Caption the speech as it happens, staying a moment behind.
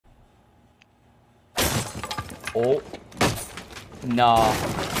Oh. Nah.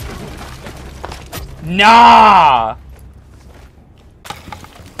 Nah!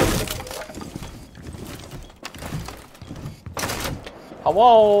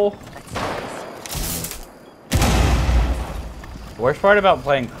 Hello? Worst part about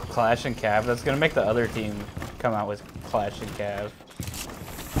playing Clash and Cav, that's gonna make the other team come out with Clash and Cav.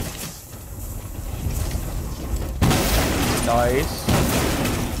 Nice.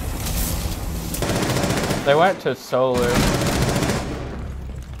 They went to solar.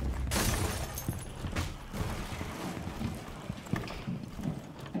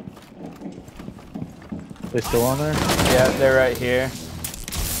 They still on there? Yeah, they're right here.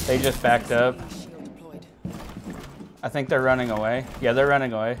 They just backed up. I think they're running away. Yeah, they're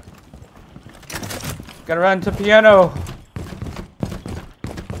running away. Gotta run to piano.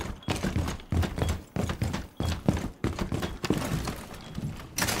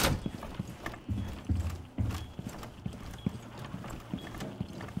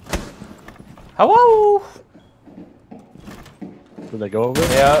 Hello. Did they go over?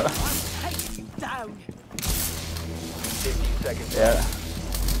 Yeah. 15 seconds. Yeah.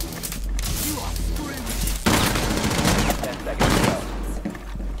 10 seconds to go.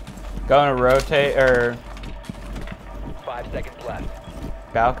 Going to rotate or 5 seconds left.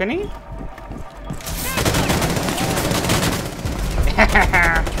 balcony? Time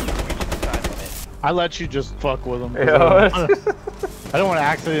limit. I let you just fuck with them. Yeah. I don't want to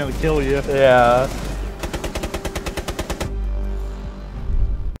accidentally kill you. Yeah.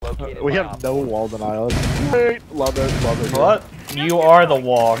 Located We bomb. have no wall denial. Great. Love it. Love it. What? You are the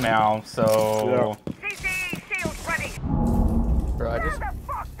wall now, so. CCE shields ready. Bro, I just The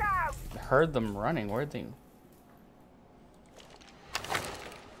fuck down. heard them running. Where'd they?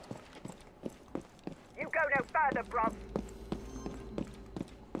 You go no further, bro.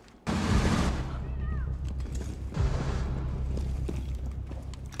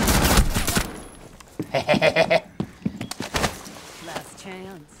 Last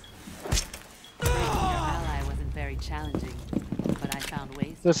chance. Breaking your ally wasn't very challenging, but I found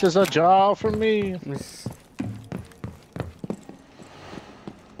ways. This is a job for me.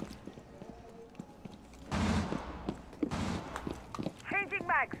 Changing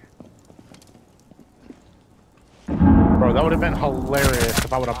mags. Bro, that would have been hilarious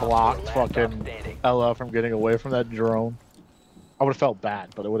if I would have blocked Last stop fucking standing. Ella from getting away from that drone. I would have felt bad,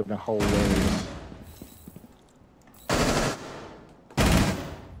 but it would have been hilarious.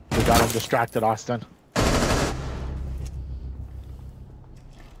 We got him distracted, Austin.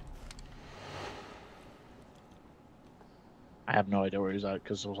 I have no idea where he's at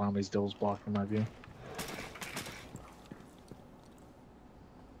because those zombies still was blocked from my view.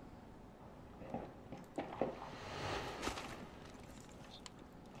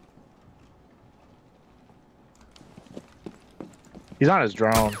 He's on his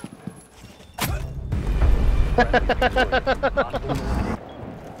drone.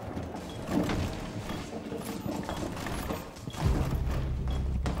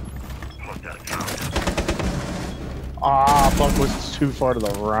 Ah, Buck was too far to the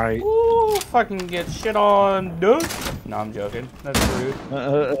right. Ooh, fucking get shit on, dude. No, I'm joking. That's rude.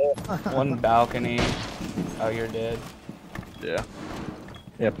 One balcony. Oh, you're dead. Yeah.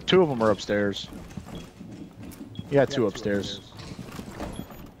 Yeah, but two of them are upstairs. You got two upstairs.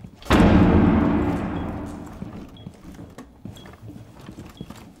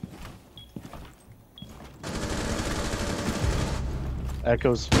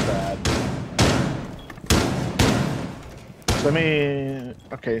 Echo's bad. So I mean,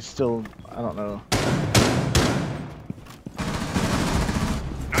 okay, still, I don't know.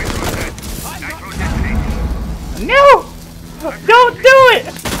 No! Don't do it!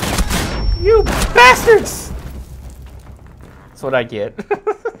 You bastards! That's what I get.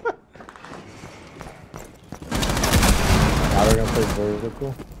 Now they're gonna play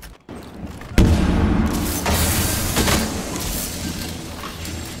vertical.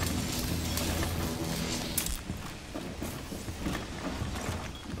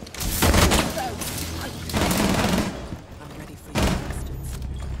 I'm ready for you,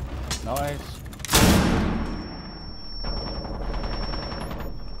 bastards. Nice.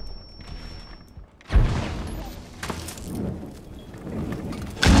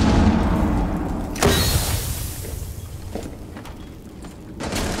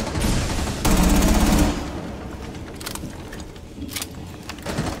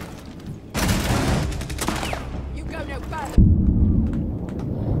 You go no further.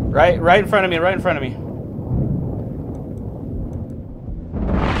 Right in front of me, right in front of me.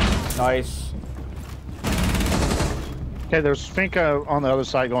 Nice. Okay, there's Finka on the other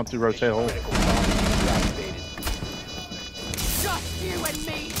side going through rotate hole. Critical bomb deactivated.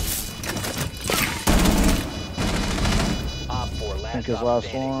 think his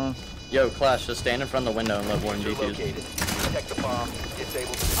last one. Yo, Clash, just stand in front of the window and let one defuse. Located. Protect the bomb.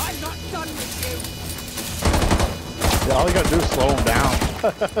 Disable the I'm not done with Yeah, all you gotta do is slow him down.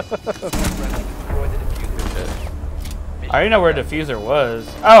 destroy the diffuser. I already know where the diffuser was.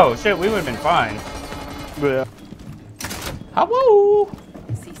 Oh shit, we would have been fine. Yeah. Hello.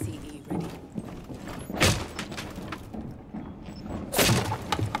 you. CCE ready.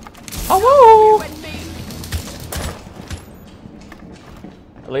 Hello. You and me.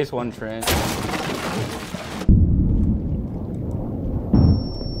 At least one trench.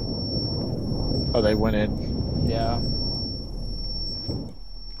 Oh, they went in. Yeah.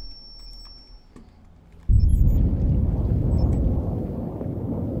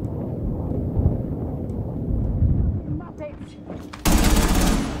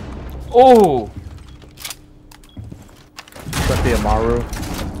 Oh! Is that the Amaru?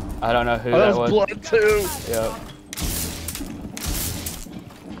 I don't know who Oh, that that was was. blood too. Yep.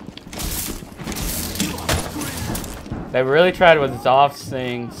 They really tried with Zoff's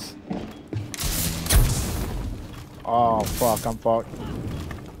things. Oh fuck, I'm fucked.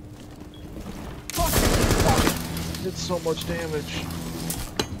 Did so much damage.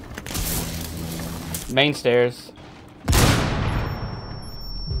 Main stairs.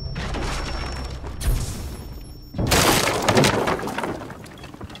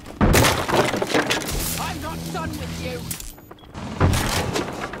 I'm not done with you.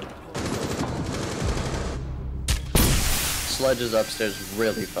 Sledge is upstairs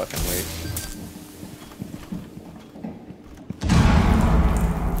really fucking weak.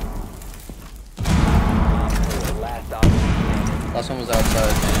 Last option. Last one was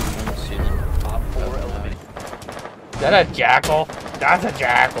outside, man. I didn't see them. Op 4 eliminated. Is that a jackal? That's a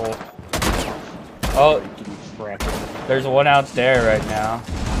jackal. Oh, Frick. there's one out there right now.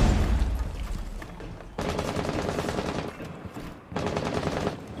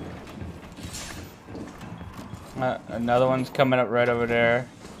 Another one's coming up right over there.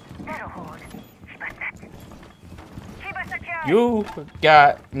 That'll hold. Keep us secure. You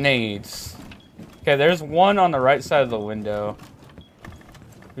got nades. Okay, there's one on the right side of the window.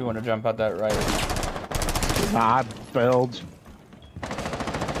 You want to jump out that right? Nah, I build.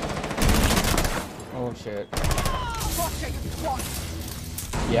 Oh shit.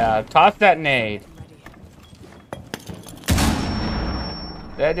 Yeah, toss that nade.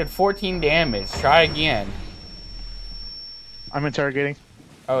 That did 14 damage. Try again. I'm interrogating.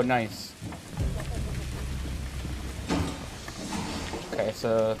 Oh, nice. Okay,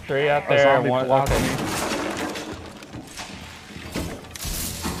 so 3 out A there, zombie one. blocked Okay. me.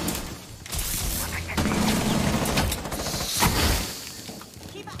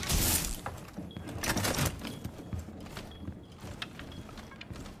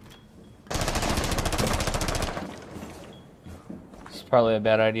 It's probably a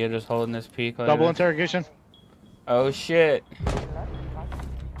bad idea just holding this peak. Like Double this. interrogation. Oh shit.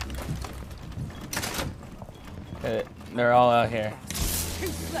 Okay, they're all out here.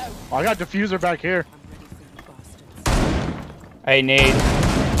 Oh, I got diffuser back here. Hey, nade.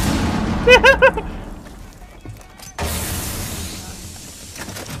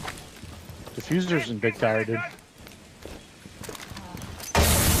 Diffuser's in big tower, dude.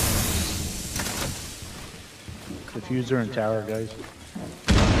 Diffuser and tower, guys.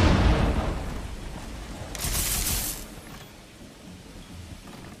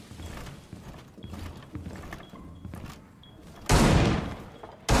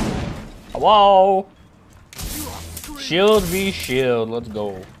 Whoa! Shield v shield, let's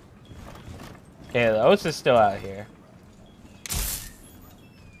go. Okay, the O's is still out here.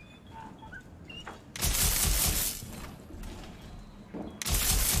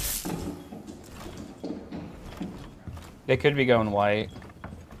 They could be going white.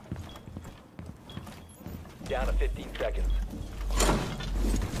 Down to 15 seconds.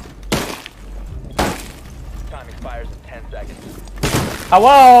 Time expires in 10 seconds.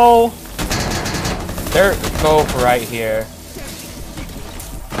 Hello! They're both right here.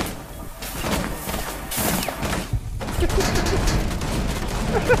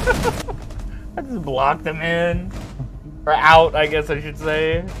 I just blocked them in. Or out, I guess I should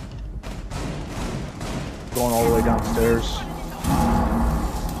say. Going all the way downstairs.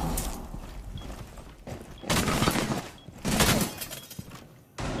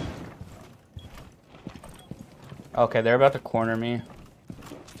 Okay, they're about to corner me.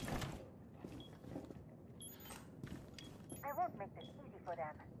 I won't make this easy for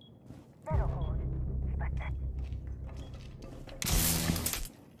them. That'll hold. But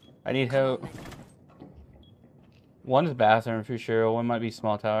I need help. One's bathroom for sure, one might be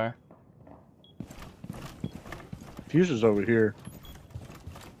small tower. Diffuser's over here.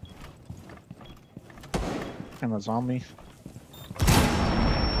 and it's on me.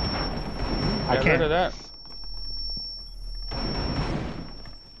 I Got rid can't. of that.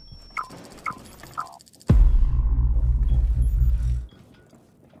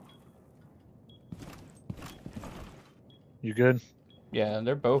 You good? Yeah,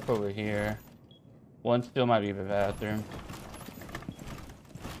 they're both over here. One still might be the bathroom.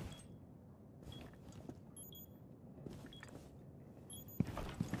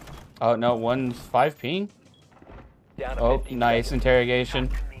 Oh no, one's 5 ping. Down to Oh, 15 nice seconds.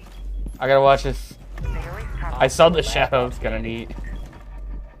 interrogation. I gotta watch this. I saw the shadow. It's kind of neat.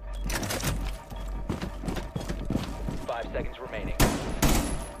 5 seconds remaining.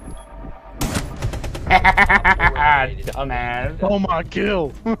 Dumbass. Oh my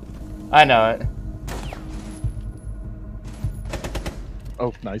kill! I know it.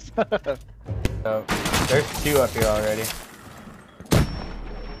 Oh, nice. Oh, there's 2 up here already.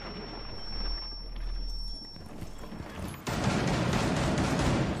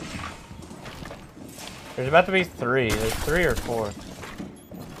 There's about to be 3. There's 3 or 4.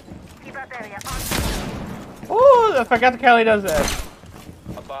 Keep up area on. Oh, I forgot the Cali does that.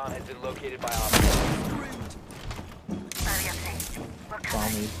 A bomb has been located by Op. Area safe. We're Saw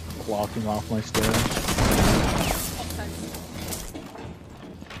coming. me blocking off my stairs.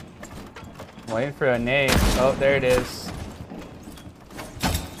 Waiting for a nade. Oh, there it is.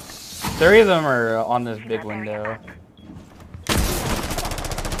 3 of them are on this big window.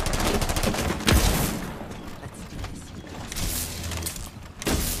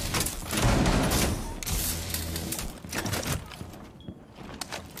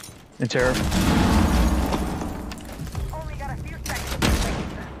 In terror. Only got a few seconds.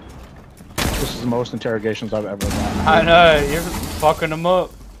 This is the most interrogations I've ever done. I know, you're fucking them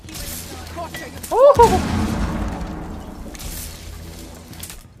up. Ooh.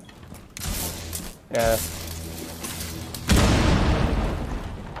 Yeah.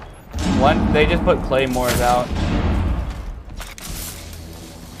 One, they just put claymores out.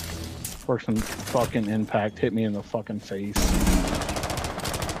 Person fucking impact hit me in the fucking face.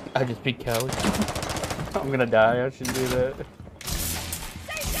 I just beat Kelly. I'm gonna die. I shouldn't do that.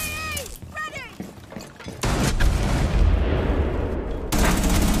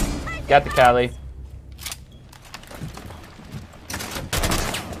 Got the Cali.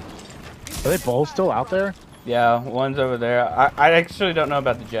 Are they both still out there? Yeah, one's over there. I actually don't know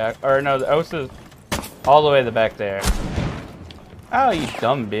about the Jack. Or no, the Osa's all the way to the back there. Oh, you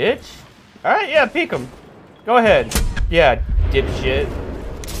dumb bitch. Alright, yeah, peek him. Go ahead. Yeah, dipshit.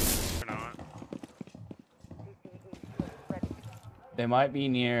 They might be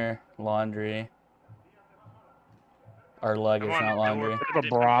near laundry. Or luggage, not laundry. The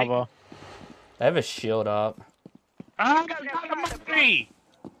Brava. They have a shield up. I got a monkey!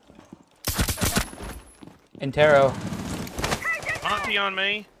 Intero. Monty on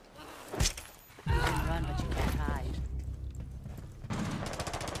me. You can run, but you can't hide.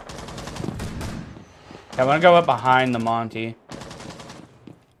 I'm gonna go up behind the Monty.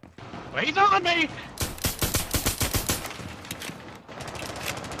 Well, he's on me!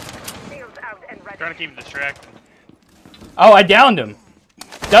 Shields out and ready. Trying to keep him distracted. Oh, I downed him.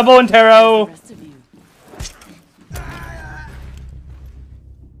 Double The Intero. rest of you.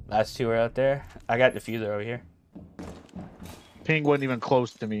 Last 2 are out there. I got diffuser over here. Ping wasn't even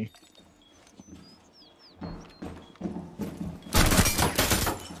close to me.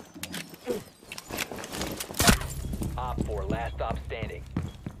 Op 4, last stop standing.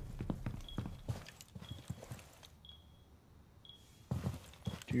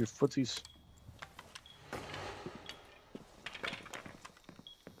 Do your footsies.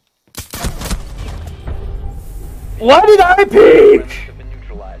 Why did I peek? Friendlies have been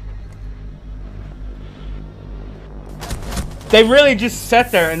neutralized. They really just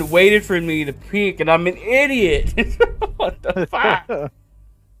sat there and waited for me to peek, and I'm an idiot. What the fuck?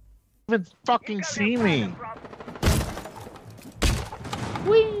 Even fucking see me.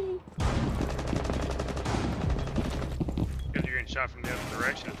 Because you're getting shot from the other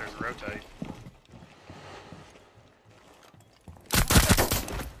direction if there's a rotate.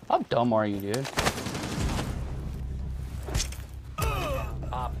 How dumb are you, dude?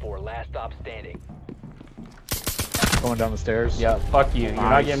 Op 4, last stop standing. Going down the stairs. Yeah, fuck you. You're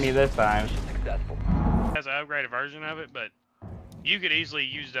not getting me this time. Successful. It has an upgraded version of it, but you could easily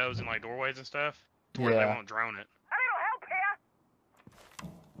use those in like doorways and stuff to where they Yeah. won't drone it. A little help here.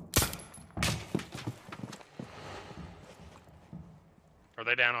 Are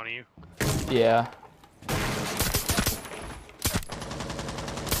they down on you? Yeah.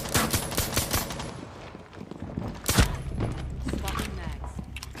 Swapping mags.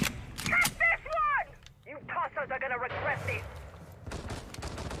 Catch this one! You toss gonna regret this.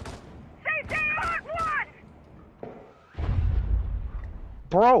 Safety on one!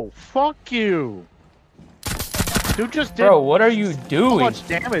 Bro, fuck you. Dude just did Bro, what are you so doing? much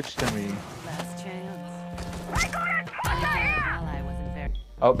damage to me. Last chance. I got it! Your ally wasn't very.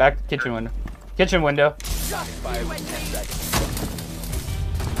 Oh, back to kitchen window. Kitchen window. Expired in 10 seconds.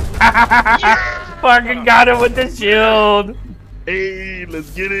 Fucking got him with the shield. Hey,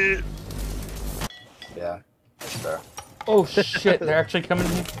 let's get it. Yeah, that's fair. Oh shit, they're actually coming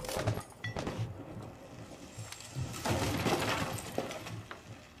to me.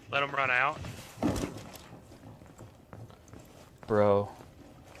 Let them run out. Bro.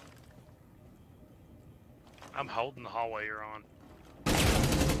 I'm holding the hallway you're on.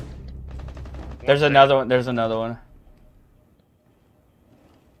 There's another one. There's another one.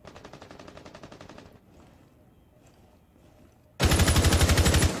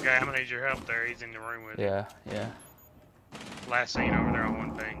 Okay, I'm gonna need your help there. He's in the room with you. Yeah, yeah. Last scene over there on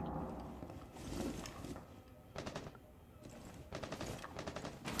one thing.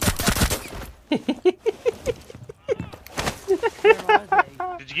 Where are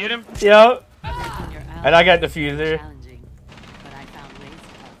they? Did you get him? Yep. Making your ally And I got was diffuser. challenging, but I found ways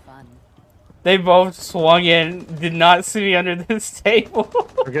to have fun. They both swung in. Did not see me under this table.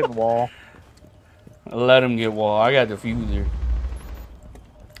 We're getting wall. Let him get wall. I got diffuser.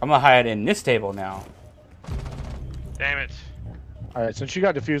 I'm gonna hide in this table now. Damn it. Alright, since you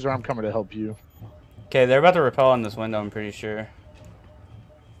got diffuser, I'm coming to help you. Okay, they're about to repel on this window. I'm pretty sure.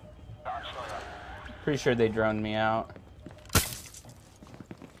 Pretty sure they droned me out.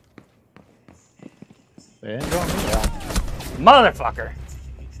 They ain't going me out. Motherfucker!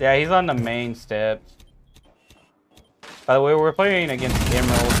 Yeah, he's on the main steps. By the way, we're playing against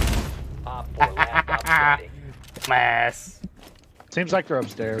Emerald. Op 4 last stop standing. Mass. Seems like they're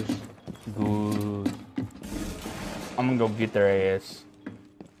upstairs. Good. I'm gonna go get their ass.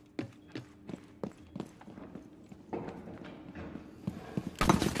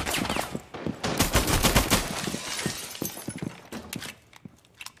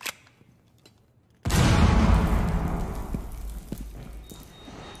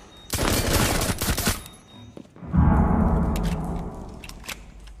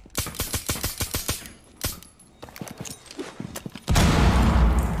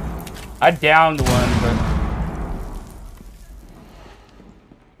 I downed one, but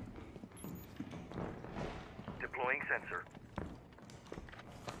Deploying sensor.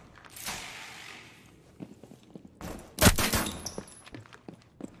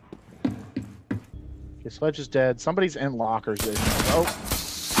 Okay, Sledge is dead. Somebody's in lockers. Oh.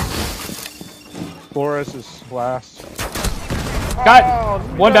 Boris is last. got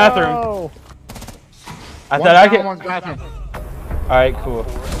one bathroom. I thought I could. One bathroom. All right, cool.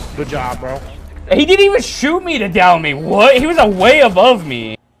 Good job, bro. He didn't even shoot me to down me. What? He was way above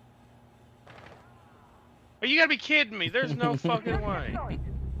me. Oh, you gotta be kidding me. There's no fucking way.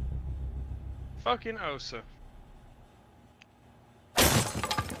 Fucking Osa.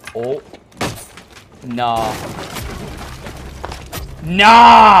 Oh. Nah.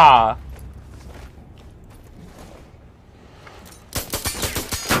 Nah.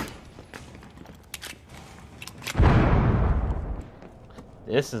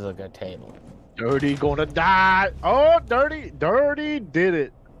 This is a good table. Dirty gonna die. Oh, Dirty. Dirty did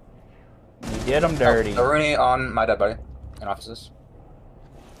it. You get him dirty. Oh, Rooney on my dead body in offices.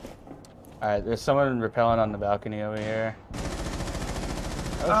 Alright, there's someone repelling on the balcony over here.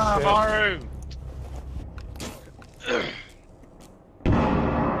 Oh, shit. Maru!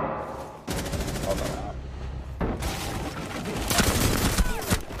 Hold on.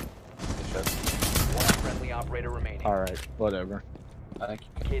 Good shit. One friendly operator remaining. All right, whatever. I think.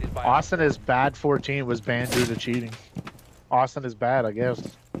 Located by Austin is bad. 14 was banned due to cheating. Austin is bad, I guess.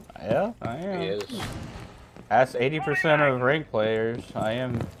 Yeah, I He am. is. That's 80% of ranked players. I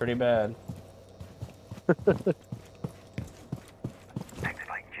am pretty bad.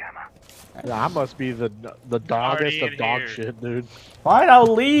 Yeah, I must be the Already doggest of in dog here. shit, dude. Fine,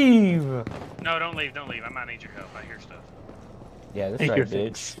 I'll leave. No, don't leave, don't leave. I might need your help. I hear stuff. Yeah, that's Thank right, you.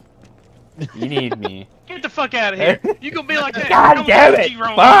 bitch. You need me. Get the fuck out of here! You gonna be like that? God Come damn on, it!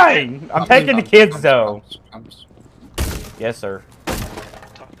 G-Roll. Fine! I'm taking the kids, though. Yes, sir.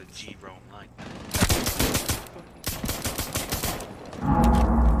 Talk to G-Roll like that.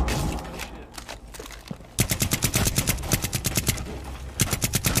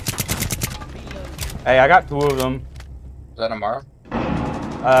 Hey, I got 2 of them. Is that Amara?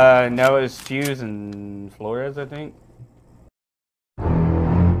 No, it's Fuse and Flores, I think.